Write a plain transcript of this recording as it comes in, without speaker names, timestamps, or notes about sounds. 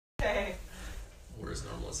Hey. We're as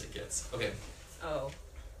normal as it gets. Okay. Oh.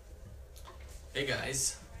 Hey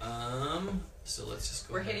guys. So let's just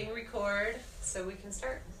go. We're hitting record so we can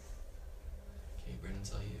start. Okay, Brendan,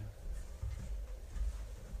 it's all you.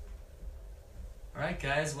 Alright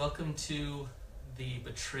guys, welcome to the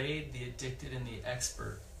Betrayed, the Addicted, and the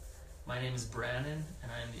Expert. My name is Brandon,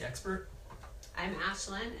 and I am the expert. I'm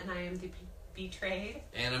Ashlyn, and I am the betrayed.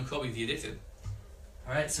 And I'm Kobe, the addicted.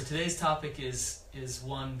 Alright, so today's topic is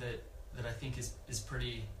one that I think is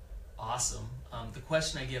pretty awesome. The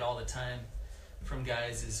question I get all the time from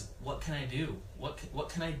guys is, what can I do? What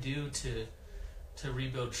can I do to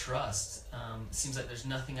rebuild trust? It seems like there's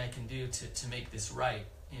nothing I can do to make this right.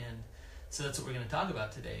 And so that's what we're going to talk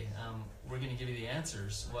about today. We're going to give you the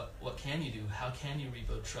answers. What can you do? How can you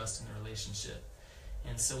rebuild trust in a relationship?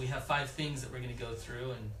 And so we have 5 things that we're going to go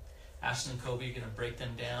through, and Ashlyn and Kobe are going to break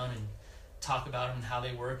them down and talk about them and how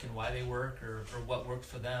they work and why they work or what worked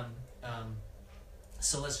for them.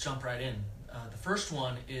 So let's jump right in. The first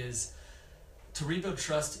one is to rebuild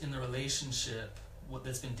trust in the relationship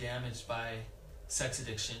that's been damaged by sex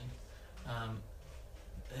addiction.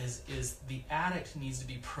 Is the addict needs to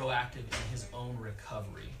be proactive in his own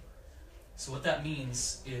recovery. So what that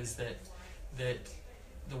means is that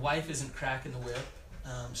the wife isn't cracking the whip.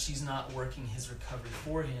 She's not working his recovery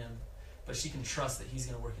for him, but she can trust that he's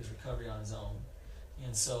going to work his recovery on his own.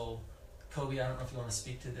 And so, Kobe, I don't know if you want to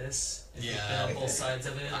speak to this. If you've been on both sides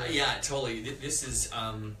of it. Yeah, totally. This is,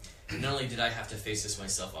 not only did I have to face this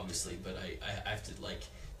myself, obviously, but I have to,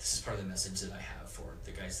 this is part of the message that I have for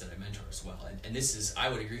the guys that I mentor as well. And this is, I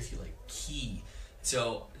would agree with you, key.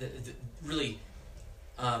 So, really,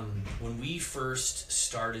 when we first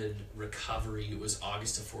started recovery, it was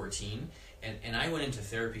August of 14, and I went into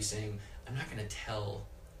therapy saying, I'm not going to tell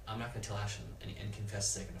Ashlyn and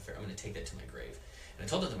confess a second affair. I'm going to take that to my grave. And I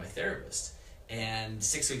told that to my therapist. And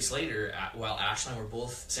 6 weeks later, while Ashlyn and I were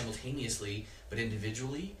both simultaneously, but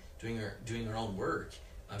individually, doing our own work,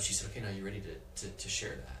 she said, okay, now you're ready to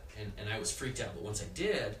share that. And I was freaked out. But once I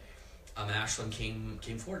did, Ashlyn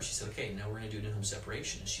came forward. She said, okay, now we're going to do an in-home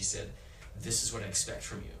separation. And she said, this is what I expect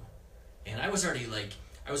from you. And I was already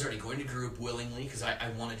going to group willingly because I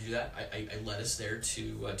wanted to do that. I led us there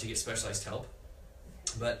to get specialized help.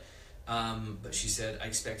 But she said, I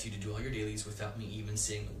expect you to do all your dailies without me even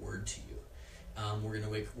saying a word to you. We're going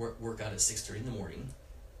to work out at 6:30 in the morning,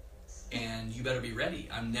 and you better be ready.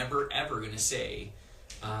 I'm never, ever going to say,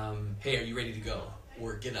 hey, are you ready to go?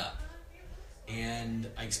 Or get up. And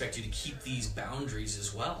I expect you to keep these boundaries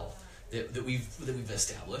as well that we've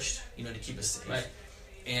established, to keep us safe. Right.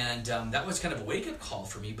 And that was kind of a wake-up call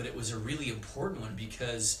for me, but it was a really important one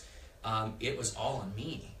because it was all on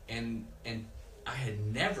me. And I had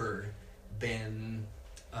never been,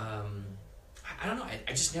 I don't know,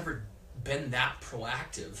 I just never been that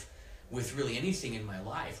proactive with really anything in my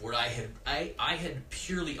life where I had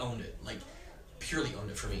purely owned it, purely owned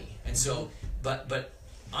it for me. And so, but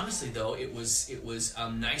honestly though, it was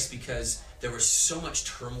nice because there was so much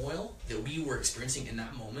turmoil that we were experiencing in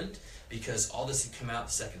that moment because all this had come out,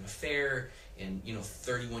 the second affair, and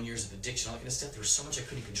 31 years of addiction, all that kind of stuff. There was so much I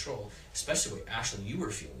couldn't control, especially what Ashlyn, you were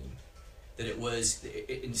feeling. That it was,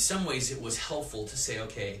 in some ways, it was helpful to say,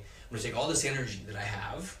 okay, I'm going to take all this energy that I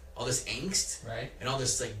have, all this angst, right, and all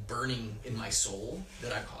this burning in my soul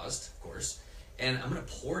that I caused, of course, and I'm going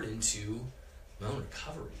to pour it into my own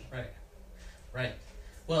recovery. Right.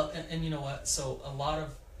 Well, and you know what? So a lot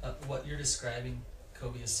of what you're describing,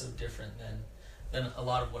 Kobe, is so different than a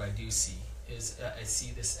lot of what I do see. Is I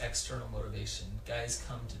see this external motivation. Guys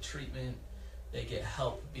come to treatment, they get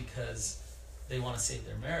help because they want to save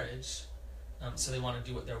their marriage. So they want to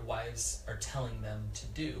do what their wives are telling them to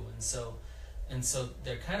do, and so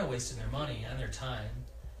they're kind of wasting their money and their time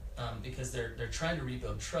because they're trying to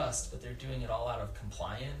rebuild trust, but they're doing it all out of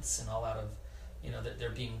compliance and all out of that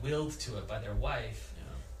they're being willed to it by their wife,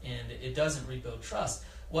 and it doesn't rebuild trust.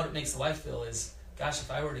 What it makes the wife feel is, gosh,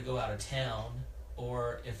 if I were to go out of town,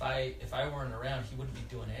 or if I weren't around, he wouldn't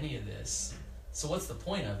be doing any of this. So what's the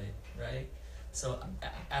point of it, right? So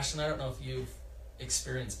Ashlyn, I don't know if you've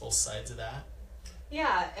experienced both sides of that.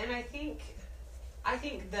 Yeah, and I think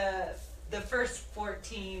the first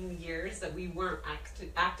 14 years that we weren't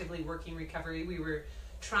actively working recovery, we were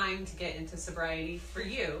trying to get into sobriety for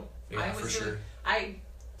you. Yeah, for sure. I,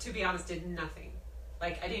 to be honest, did nothing.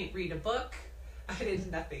 I didn't read a book. I did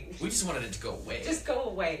nothing. We just wanted it to go away. Just go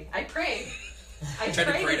away. I prayed. I tried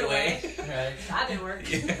to pray it away. Right. That didn't work.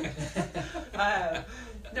 Yeah.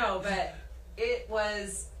 No, but it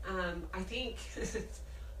was, I think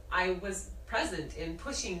I was present in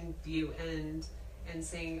pushing you and and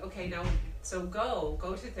saying, okay, now, so go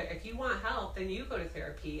to therapy. If you want help, then you go to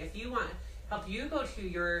therapy. If you want help, you go to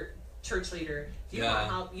your church leader. If you want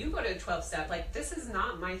help, you go to a 12-step. Like, this is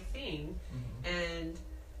not my thing. And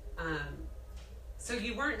so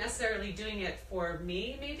you weren't necessarily doing it for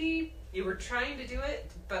me, maybe. You were trying to do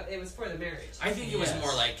it, but it was for the marriage. I think it was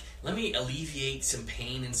more like, let me alleviate some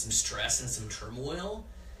pain and some stress and some turmoil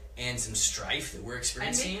and some strife that we're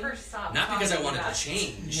experiencing. And make her stop. Not because I wanted to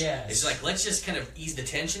change. Yes. It's like, let's just kind of ease the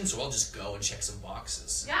tension, so I'll just go and check some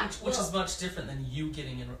boxes. Yeah. Which is much different than you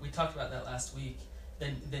getting in. We talked about that last week.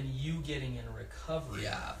 Than you getting in recovery.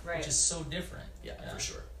 Yeah. Right. Which is so different. Yeah,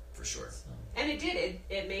 for sure. So. And it did.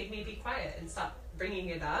 It made me be quiet and stop bringing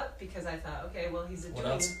it up because I thought, okay, well, he's doing what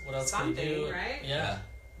else something, can he do? right? Yeah.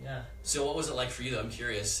 So what was it like for you, though? I'm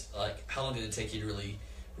curious. Like, how long did it take you to really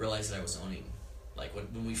realize that I was owning? Like,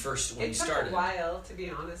 when we started? It took a while, to be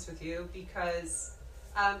honest with you, because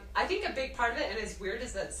I think a big part of it, and as weird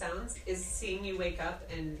as that sounds, is seeing you wake up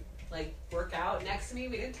and, like, work out next to me.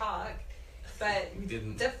 We didn't talk. But we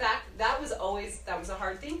didn't. The fact that was a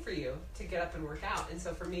hard thing for you to get up and work out. And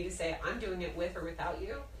so for me to say, I'm doing it with or without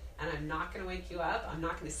you, and I'm not going to wake you up, I'm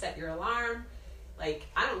not going to set your alarm, like,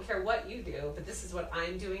 I don't care what you do, but this is what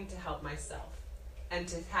I'm doing to help myself. And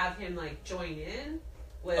to have him, like, join in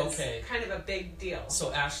was kind of a big deal.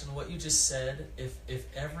 So Ashton, what you just said, if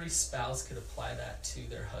every spouse could apply that to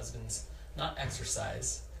their husband's, not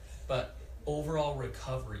exercise, but overall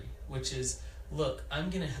recovery, which is, look,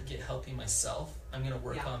 I'm going to get healthy myself. I'm going to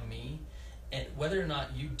work on me. And whether or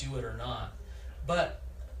not you do it or not. But,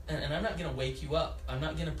 and I'm not going to wake you up. I'm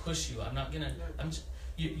not going to push you. I'm not going to,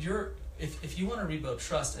 if you want to rebuild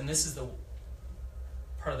trust, and this is the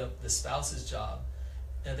part of the spouse's job,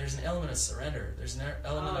 there's an element of surrender. There's an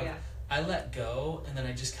element of, I let go, and then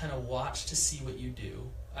I just kind of watch to see what you do.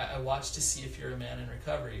 I watch to see if you're a man in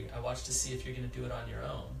recovery. I watch to see if you're going to do it on your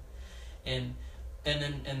own. And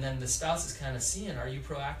then the spouse is kind of seeing, are you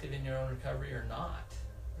proactive in your own recovery or not,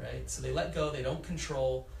 right? So they let go, they don't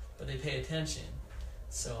control, but they pay attention.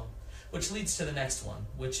 So, which leads to the next one,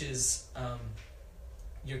 which is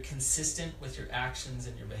you're consistent with your actions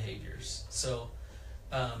and your behaviors. So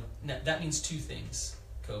that means two things,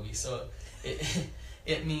 Kobe. So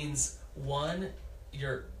it means, one,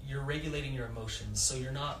 you're regulating your emotions. So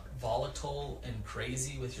you're not volatile and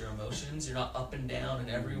crazy with your emotions. You're not up and down and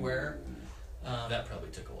everywhere. That probably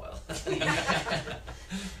took a while.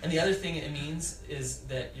 And the other thing it means is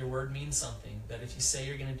that your word means something. That if you say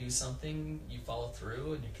you're going to do something, you follow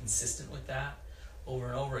through and you're consistent with that over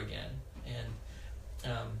and over again. And,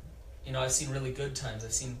 I've seen really good times.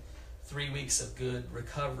 I've seen 3 weeks of good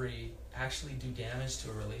recovery actually do damage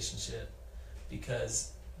to a relationship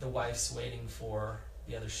because the wife's waiting for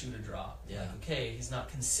the other shoe to drop. Yeah. Like, okay, he's not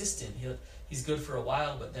consistent. He's good for a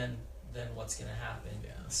while, but then what's going to happen?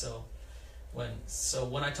 Yeah. So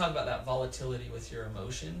when I talk about that volatility with your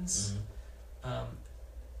emotions,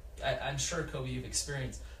 I'm sure, Kobe, you've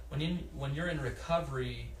experienced when you're in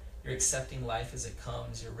recovery, you're accepting life as it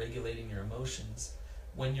comes. You're regulating your emotions.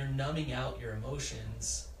 When you're numbing out your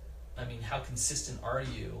emotions, I mean, how consistent are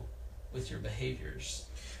you with your behaviors?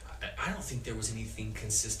 I don't think there was anything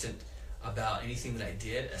consistent about anything that I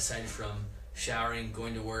did aside from showering,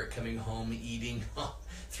 going to work, coming home, eating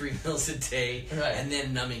 3 meals a day, right, and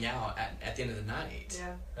then numbing out at the end of the night.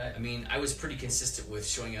 Yeah. Right. I mean, I was pretty consistent with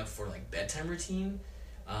showing up for like bedtime routine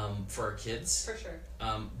for our kids. For sure.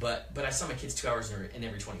 But I saw my kids 2 hours in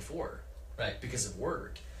every 24. Right. Because of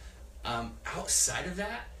work. Outside of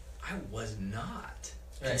that, I was not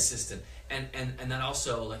consistent. And that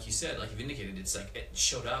also, like you said, like you've indicated, it's like it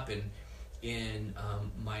showed up in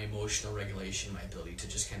my emotional regulation, my ability to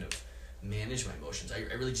just kind of manage my emotions. I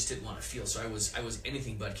really just didn't want to feel. So I was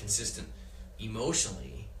anything but consistent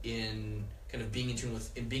emotionally in kind of being in tune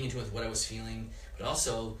with what I was feeling, but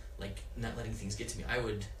also like not letting things get to me. I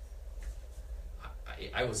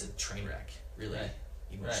was a train wreck, really,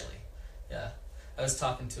 emotionally. Right. Yeah. I was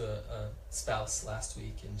talking to a spouse last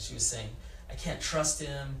week, and she was saying, I can't trust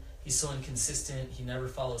him. He's so inconsistent. He never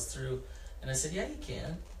follows through. And I said, yeah, you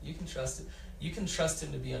can. You can trust him. You can trust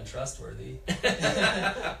him to be untrustworthy.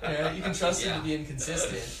 You can trust him to be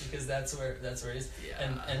inconsistent because that's where it is.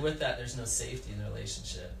 Yeah. And with that, there's no safety in the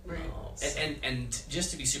relationship. Right. No. And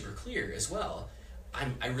just to be super clear as well,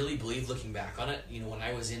 I really believe, looking back on it, when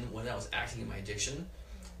I was acting in my addiction,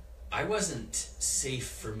 I wasn't safe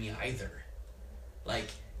for me either.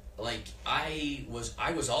 Like I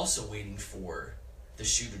was also waiting for the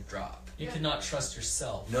shoe to drop. You could not trust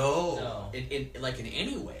yourself. No. In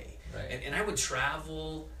any way. Right. And I would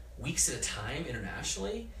travel weeks at a time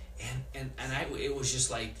internationally, and it was just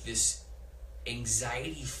like this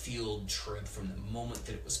anxiety-filled trip from the moment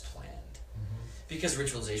that it was planned. Because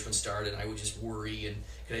ritualization started, I would just worry, and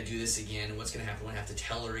could I do this again? And what's going to happen when I have to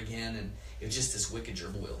tell her again? And it was just this wicked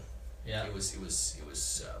gerbil. Yeah. It was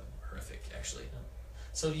horrific, actually. Yeah.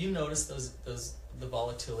 So have you noticed the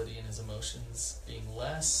volatility in his emotions being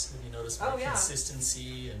less? Have you noticed more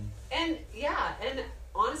consistency and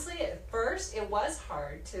honestly, at first it was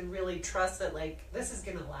hard to really trust that like this is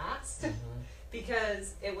gonna last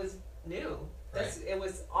because it was new. It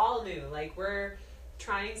was all new. Like we're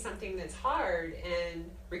trying something that's hard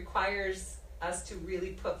and requires us to really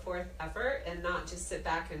put forth effort and not just sit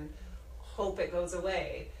back and hope it goes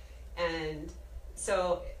away. And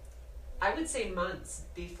so I would say months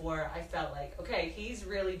before I felt like, okay, he's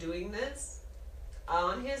really doing this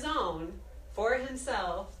on his own for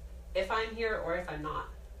himself, if I'm here or if I'm not.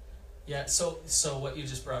 Yeah, so what you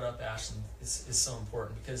just brought up, Ashlyn, is so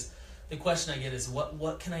important, because the question I get is,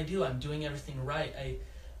 what can I do? I'm doing everything right.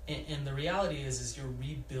 And the reality is you're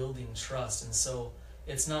rebuilding trust. And so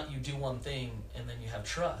it's not you do one thing and then you have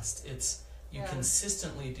trust. It's you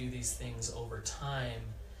consistently do these things over time,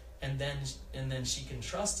 and then she can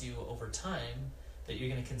trust you over time that you're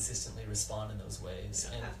going to consistently respond in those ways.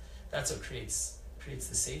 And that's what creates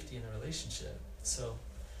the safety in the relationship. So,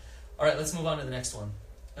 all right, let's move on to the next one,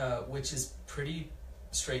 which is pretty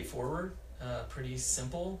straightforward, pretty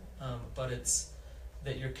simple, but it's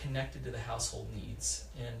that you're connected to the household needs.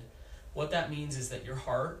 And what that means is that your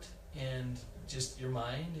heart and just your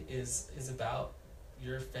mind is about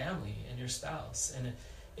your family and your spouse. And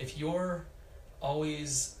if you're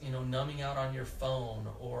always, numbing out on your phone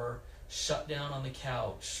or shut down on the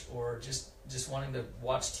couch or just wanting to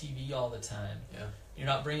watch TV all the time, you're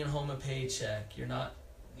not bringing home a paycheck, you're not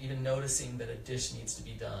even noticing that a dish needs to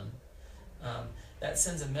be done, that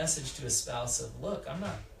sends a message to a spouse of, look, I'm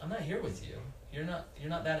not here with you. You're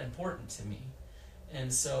not that important to me.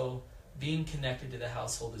 And so being connected to the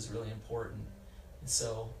household is really important. And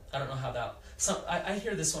so I don't know how I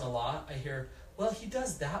hear this one a lot. I hear, well, he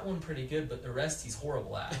does that one pretty good, but the rest he's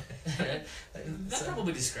horrible at. That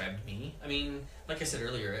probably described me. I mean, like I said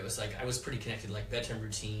earlier, it was like I was pretty connected. Like bedtime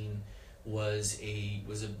routine was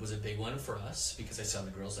a big one for us because I saw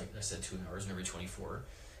the girls, like I said, 2 hours in every 24.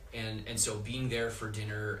 And so being there for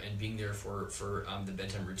dinner and being there for the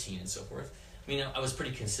bedtime routine and so forth, I mean, I was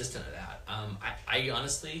pretty consistent at that. I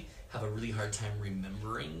honestly have a really hard time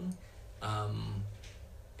remembering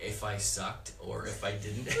if I sucked or if I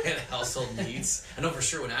didn't at household needs. I know for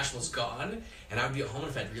sure when Ash was gone and I would be at home and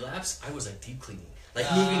if I had relapse, I was like deep cleaning. Like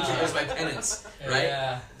moving was my penance, right?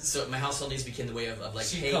 Yeah. So my household needs became the way of like,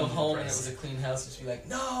 she'd hey, come home and it was a clean house and she'd be like,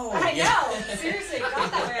 no! I know! Seriously, it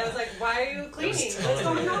got that way. I was like, why are you cleaning? What's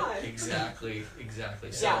going on? Exactly.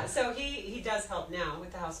 So, yeah, so he does help now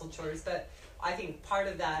with the household chores, but I think part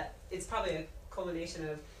of that, it's probably a culmination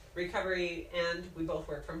of recovery and we both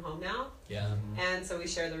work from home now. Yeah. And so we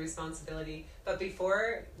share the responsibility. But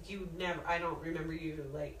before, I don't remember you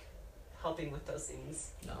like helping with those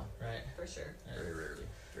things. No. Right. For sure. Very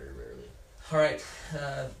rarely. All right.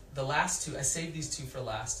 The last two, I saved these two for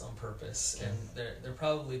last on purpose, and they're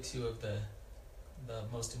probably two of the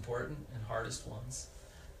most important and hardest ones.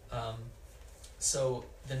 So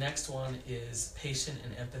the next one is patient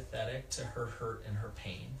and empathetic to her hurt and her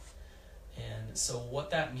pain. And so what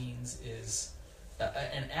that means is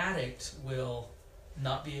an addict will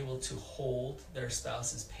not be able to hold their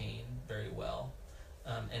spouse's pain very well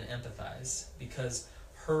and empathize because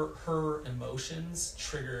her emotions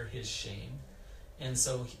trigger his shame. And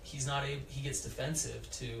so he gets defensive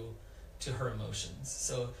to her emotions.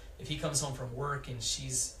 So if he comes home from work and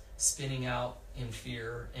she's spinning out in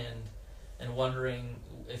fear and wondering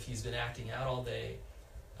if he's been acting out all day,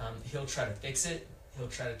 he'll try to fix it. He'll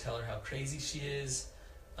try to tell her how crazy she is,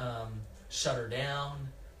 shut her down,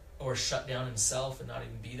 or shut down himself and not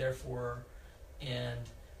even be there for her.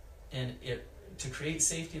 And to create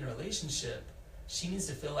safety in a relationship, she needs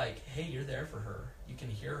to feel like, hey, you're there for her. You can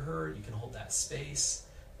hear her. You can hold that space.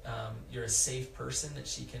 You're a safe person that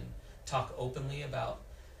she can talk openly about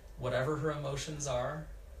whatever her emotions are.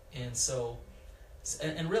 And so,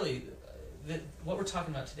 and really, what we're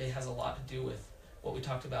talking about today has a lot to do with what we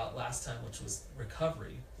talked about last time, which was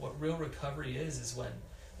recovery. What real recovery is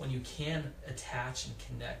when you can attach and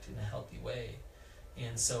connect in a healthy way.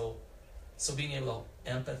 And so being able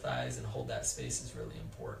to empathize and hold that space is really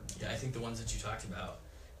important. Yeah, I think the ones that you talked about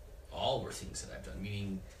all were things that I've done,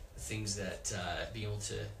 meaning things that being able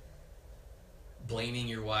to blaming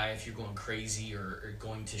your wife, you're going crazy or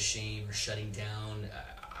going to shame or shutting down.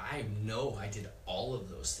 I know I did all of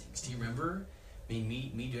those things. Do you remember?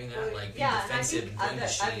 Me doing that, like being defensive and going to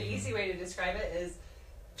shame. An easy way to describe it is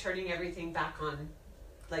turning everything back on,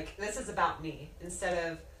 like, this is about me,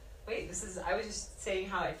 instead of, wait, I was just saying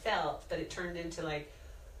how I felt, but it turned into, like,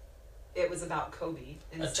 it was about Kobe.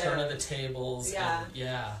 A turn of the tables. Yeah.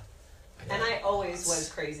 Yeah. And I always was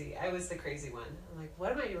crazy. I was the crazy one. I'm like,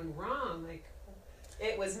 what am I doing wrong? Like,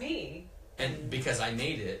 it was me. And because I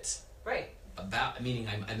made it Right. about, meaning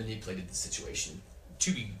I manipulated the situation,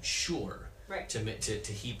 to be sure, Right.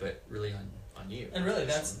 to heap it really on you. And really,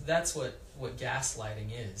 that's what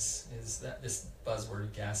gaslighting is that this buzzword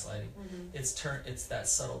gaslighting. Mm-hmm. It's that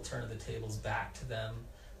subtle turn of the tables back to them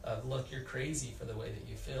of, look, you're crazy for the way that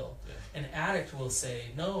you feel. Yeah. An addict will say,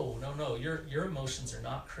 no, your emotions are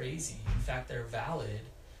not crazy. In fact, they're valid,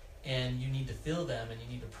 and you need to feel them, and you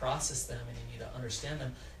need to process them, and you need to understand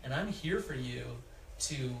them. And I'm here for you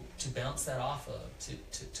to bounce that off of,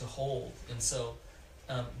 to hold. And so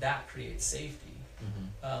that creates safety.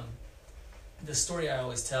 Mm-hmm. The story I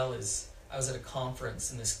always tell is, I was at a conference,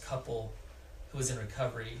 and this couple who was in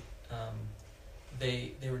recovery,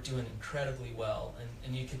 they were doing incredibly well,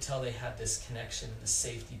 and you could tell they had this connection and this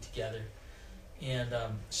safety together. And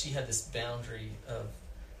she had this boundary of,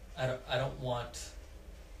 I don't want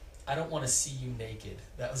to see you naked.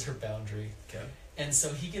 That was her boundary. Okay. And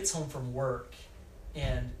so he gets home from work,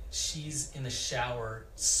 and she's in the shower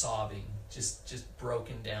sobbing, just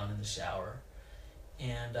broken down in the shower.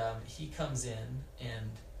 And he comes in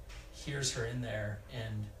and hears her in there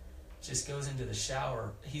and just goes into the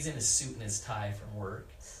shower. He's in his suit and his tie from work,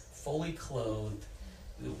 fully clothed,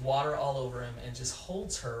 water all over him, and just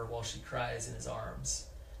holds her while she cries in his arms.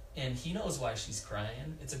 And he knows why she's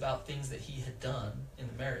crying. It's about things that he had done in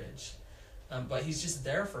the marriage. But he's just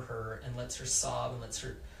there for her and lets her sob and lets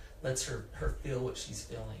her feel what she's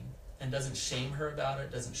feeling, and doesn't shame her about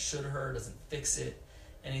it, doesn't should her, doesn't fix it,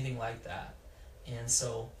 anything like that. And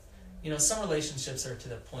so, some relationships are to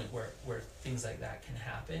the point where things like that can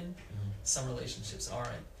happen. Mm-hmm. Some relationships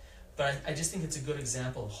aren't. But I just think it's a good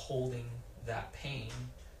example of holding that pain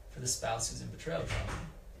for the spouse who's in betrayal trauma.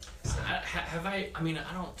 So,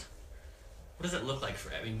 I don't. What does it look like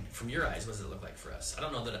from your eyes? What does it look like for us? I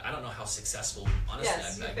don't know how successful. Honestly,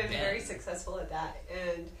 Yes, you've been very successful at that,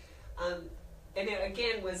 and it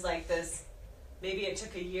again was like this. Maybe it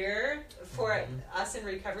took a year for us in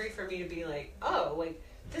recovery for me to be like, oh, like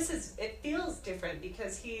it feels different,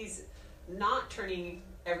 because he's not turning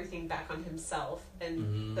everything back on himself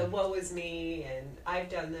and the woe is me and I've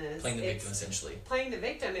done this. Playing the victim, essentially. Playing the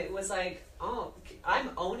victim. It was like, oh, I'm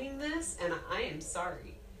owning this and I am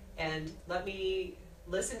sorry. And let me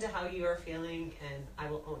listen to how you are feeling, and I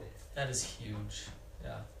will own it. that is huge.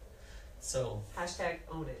 Yeah. So.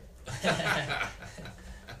 #own it.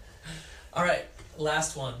 All right,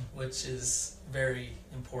 last one, which is very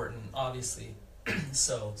important, obviously.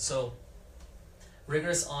 So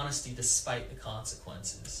rigorous honesty despite the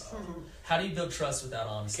consequences. How do you build trust without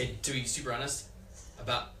honesty? Okay, to be super honest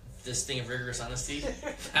about this thing of rigorous honesty,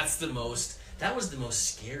 that was the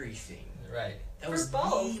most scary thing. Right. That was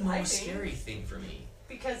both, the most scary thing for me.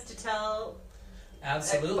 Because to tell...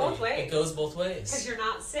 Absolutely. Both ways. It goes both ways. Because you're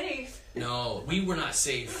not safe. No, we were not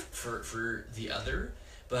safe for the other,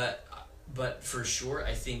 but for sure,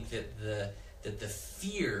 I think that the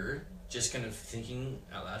fear, just kind of thinking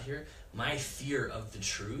out loud here, my fear of the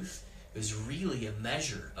truth is really a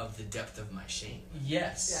measure of the depth of my shame.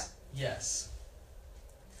 Yes. Yeah. Yes.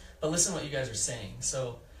 But listen to what you guys are saying.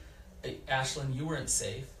 So, Ashlyn, you weren't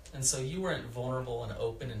safe, and so you weren't vulnerable and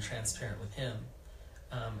open and transparent with him.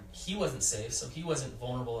 He wasn't safe, so he wasn't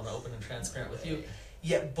vulnerable and open and transparent with you.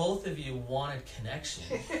 Yet both of you wanted connection,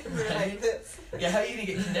 right? Yeah, how you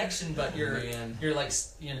get connection, but you're like,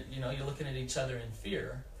 you're looking at each other in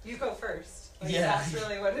fear. You go first. Like, Yeah. That's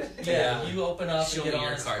really what it is. Yeah, you open up Show and me get your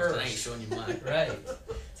honest cards, first. and I ain't showing you mine. Right.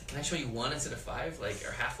 It's like, can I show you one instead of 5,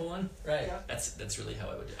 or half of one? Right. Yeah. That's really how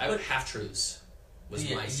I would do it. I would half truths was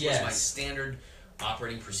my standard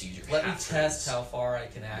operating procedure. Let me test how far I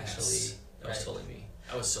can actually. Yes, that was totally me.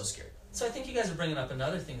 I was so scared. So I think you guys are bringing up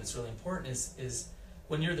another thing that's really important is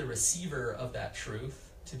when you're the receiver of that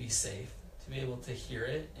truth, to be safe, to be able to hear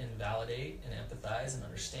it and validate and empathize and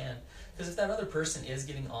understand. Because if that other person is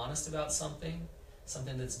getting honest about something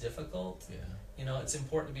that's difficult, it's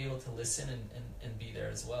important to be able to listen and be there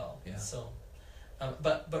as well. Yeah. So,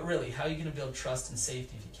 but really, how are you going to build trust and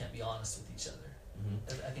safety if you can't be honest with each other?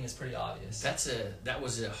 I think it's pretty obvious. That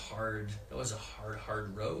was a hard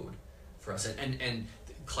road for us. And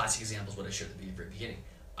classic example is what I shared at the very beginning.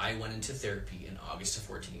 I went into therapy in August of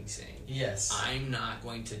 14 saying, yes, I'm not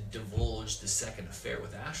going to divulge the second affair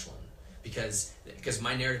with Ashlyn because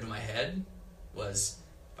my narrative in my head was,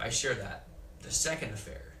 if I share that, the second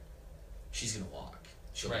affair, she's going to walk.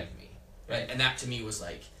 She'll leave me. right? And that to me was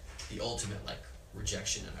like the ultimate like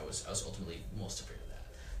rejection, and I was ultimately most afraid of that.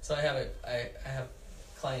 So I have a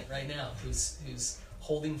client right now who's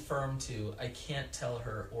holding firm to, I can't tell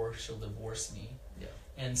her or she'll divorce me. Yeah.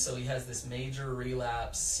 And so he has this major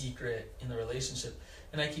relapse secret in the relationship,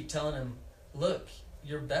 and I keep telling him, look,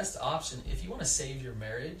 your best option, if you want to save your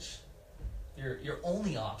marriage, your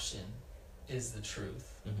only option is the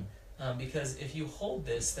truth. Because if you hold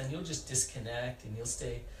this, then you'll just disconnect and you'll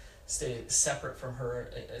stay separate from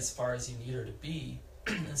her as far as you need her to be.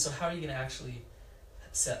 And so how are you going to actually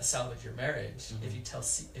salvage your marriage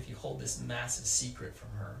if you hold this massive secret from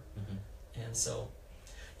her? And so,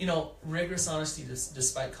 rigorous honesty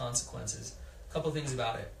despite consequences. A couple things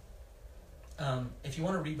about it. If you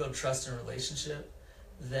want to rebuild trust in a relationship,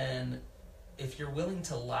 then if you're willing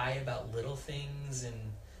to lie about little things and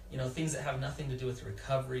things that have nothing to do with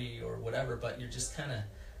recovery or whatever, but you're just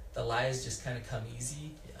the lies just kind of come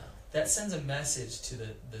easy. Yeah. That sends a message to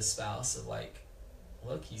the spouse of like,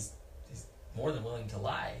 look, he's more than willing to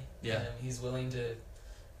lie. Yeah. And he's willing to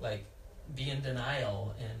like be in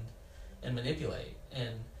denial and manipulate.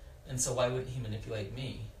 And so why wouldn't he manipulate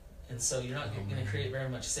me? And so you're not going to create very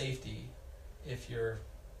much safety if you're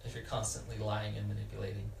constantly lying and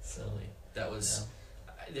manipulating. So that was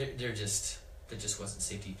there just wasn't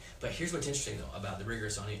safety. But here's what's interesting though about the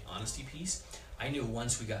rigorous honesty piece. I knew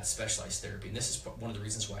once we got specialized therapy, and this is one of the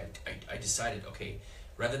reasons why I decided, okay,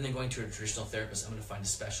 rather than going to a traditional therapist, I'm going to find a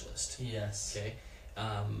specialist. Yes. Okay.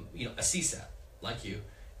 A CSAT like you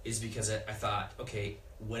is because I thought, okay,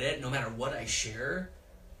 no matter what I share,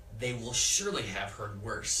 they will surely have heard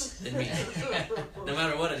worse than me, no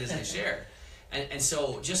matter what it is I share. And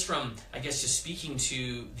so just from, I guess, just speaking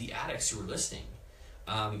to the addicts who are listening,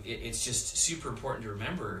 it's just super important to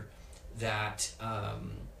remember that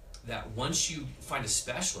that once you find a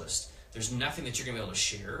specialist, there's nothing that you're going to be able to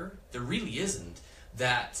share. There really isn't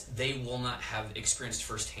that they will not have experienced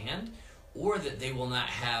firsthand, or that they will not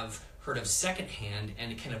have heard of secondhand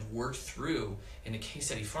and kind of worked through in a case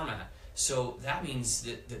study format. So that means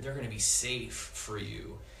that they're going to be safe for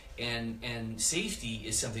you. And safety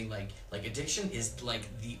is something like addiction is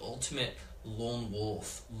like the ultimate lone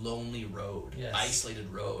wolf, lonely road, yes.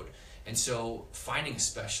 Isolated road. And so finding a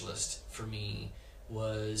specialist for me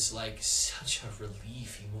was like such a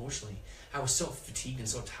relief emotionally. I was so fatigued and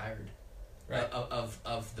so tired, right,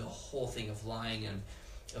 of the whole thing of lying and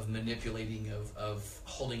of manipulating, of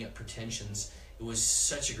holding up pretensions. It was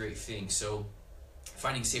such a great thing. So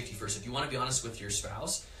finding safety first. If you want to be honest with your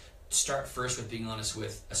spouse, start first with being honest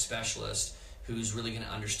with a specialist who's really going to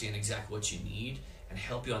understand exactly what you need and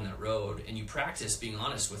help you on that road. And you practice being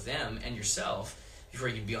honest with them and yourself before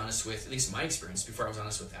you can be honest with, at least in my experience, before I was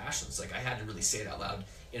honest with Ashlyn. It's like I had to really say it out loud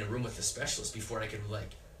in a room with the specialist before I could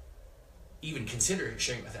like even consider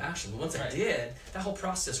sharing it with Ashlyn. But once I did, that whole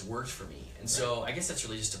process worked for me. And so I guess that's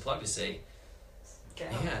really just a plug to say,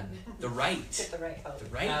 man, Get the right help. The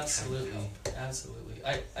right Absolutely. kind of help. Absolutely.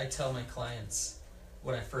 I tell my clients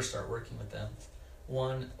when I first start working with them,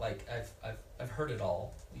 one, like I've heard it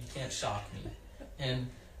all. You can't shock me.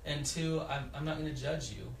 And two, I'm not going to judge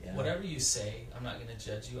you. Yeah. Whatever you say, I'm not going to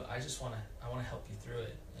judge you. I want to help you through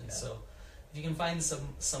it. And so if you can find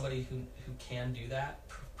somebody who can do that,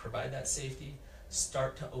 provide that safety,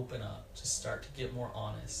 start to open up, just start to get more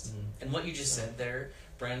honest. Mm-hmm. And what you just said there,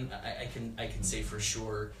 Bren, I can say for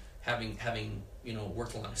sure, having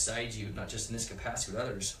worked alongside you, not just in this capacity with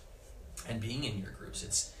others, and being in your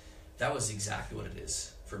groups, that was exactly what it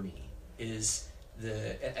is for me. Is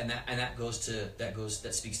that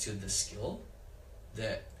speaks to the skill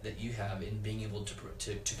that you have in being able to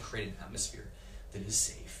create an atmosphere that is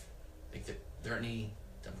safe. Like that there aren't any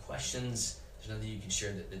dumb questions. There's nothing you can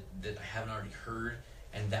share that I haven't already heard,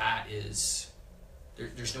 and that is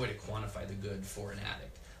there's no way to quantify the good for an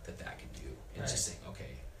addict that can do. It's just saying,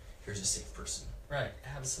 okay, here's a safe person. Right,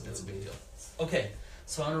 absolutely. That's a big deal. Okay,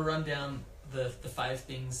 so I'm going to run down the 5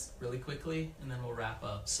 things really quickly, and then we'll wrap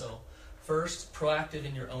up. So first, proactive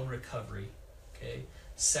in your own recovery. Okay.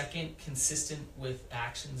 Second, consistent with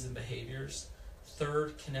actions and behaviors.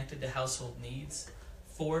 Third, connected to household needs.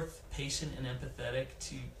 Fourth, patient and empathetic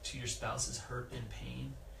to your spouse's hurt and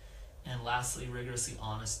pain. And lastly, rigorously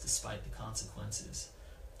honest despite the consequences.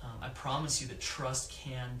 I promise you that trust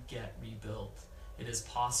can get rebuilt. It is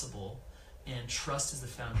possible. And trust is the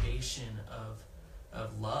foundation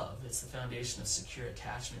of love. It's the foundation of secure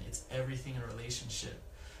attachment. It's everything in a relationship.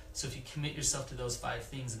 So if you commit yourself to those 5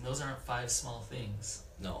 things, and those aren't 5 small things.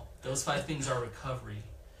 No. Those 5 things are recovery.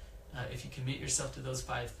 If you commit yourself to those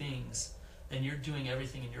 5 things, then you're doing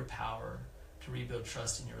everything in your power to rebuild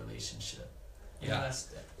trust in your relationship. You know,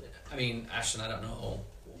 that's, I mean, Ashton, I don't know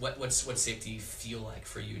what's safety feel like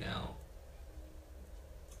for you now.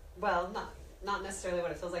 Well, not necessarily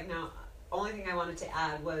what it feels like now. Only thing I wanted to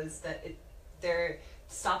add was that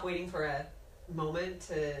stop waiting for a moment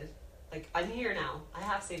to, like, I'm here now. I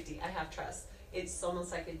have safety. I have trust. It's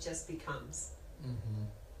almost like it just becomes.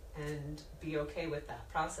 Mm-hmm. And be okay with that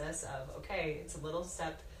process of, okay, it's a little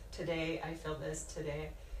step today. I feel this today,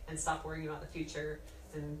 and stop worrying about the future.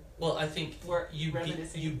 And well, I think you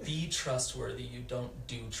reminiscing. be trustworthy. You don't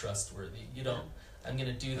do trustworthy. You don't. I'm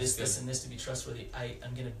going to do this and this to be trustworthy.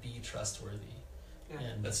 I'm going to be trustworthy. Yeah.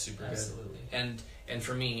 And that's super absolutely. Good. And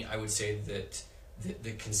for me, I would say that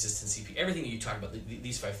the consistency, everything that you talk about,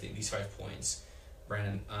 these 5 things, these 5 points,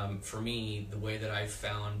 Brandon. For me, the way that I've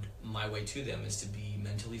found my way to them is to be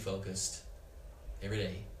mentally focused every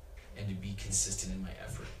day, and to be consistent in my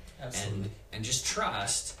effort. Absolutely. And just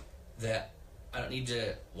trust that I don't need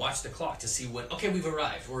to watch the clock to see when, okay, we've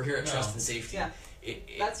arrived. We're here at Trust and Safety. Yeah.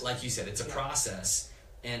 That's like you said, it's a process.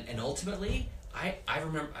 And ultimately, I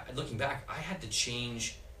remember, looking back, I had to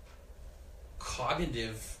change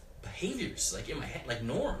cognitive behaviors, like in my head, like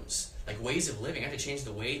norms, like ways of living. I had to change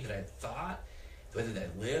the way that I thought, the way that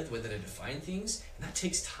I lived, the way that I defined things. And that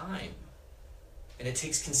takes time. And it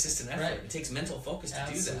takes consistent effort. Right. It takes mental focus to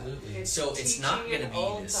Absolutely. do that. So it's not going to be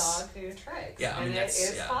old this. dog new tricks. Yeah, I mean, and that's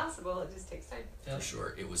it is possible. It just takes time. Yep. For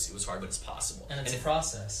sure, it was hard, but it's possible. And it's a if,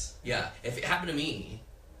 process. Yeah, if it happened to me,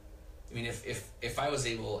 I mean, if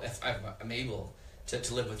I'm able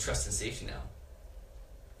to live with trust and safety now,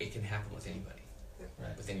 it can happen with anybody.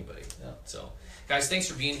 Right. With anybody. Yeah. So, guys, thanks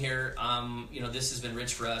for being here. This has been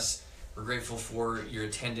rich for us. We're grateful for your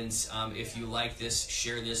attendance. If you like this,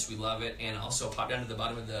 share this. We love it. And also pop down to the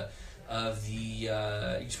bottom of the you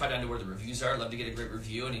can just pop down to where the reviews are. I'd love to get a great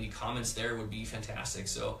review, and any comments there would be fantastic.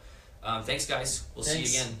 So, thanks, guys. We'll see you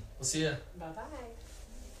again. We'll see you. Bye-bye.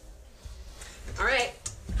 All right.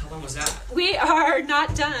 How long was that? We are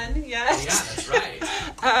not done yet. Yeah, that's right.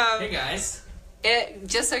 Hey, guys.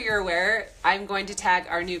 Just so you're aware, I'm going to tag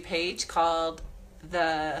our new page called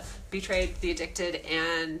The Betrayed, the Addicted,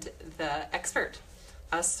 and the Expert,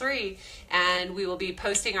 us 3. And we will be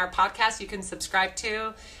posting our podcast you can subscribe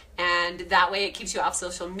to. And that way it keeps you off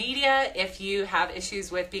social media. If you have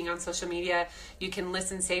issues with being on social media, you can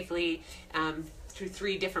listen safely through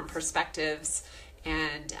 3 different perspectives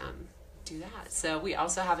and do that. So we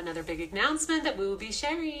also have another big announcement that we will be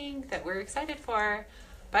sharing that we're excited for.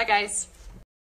 Bye, guys.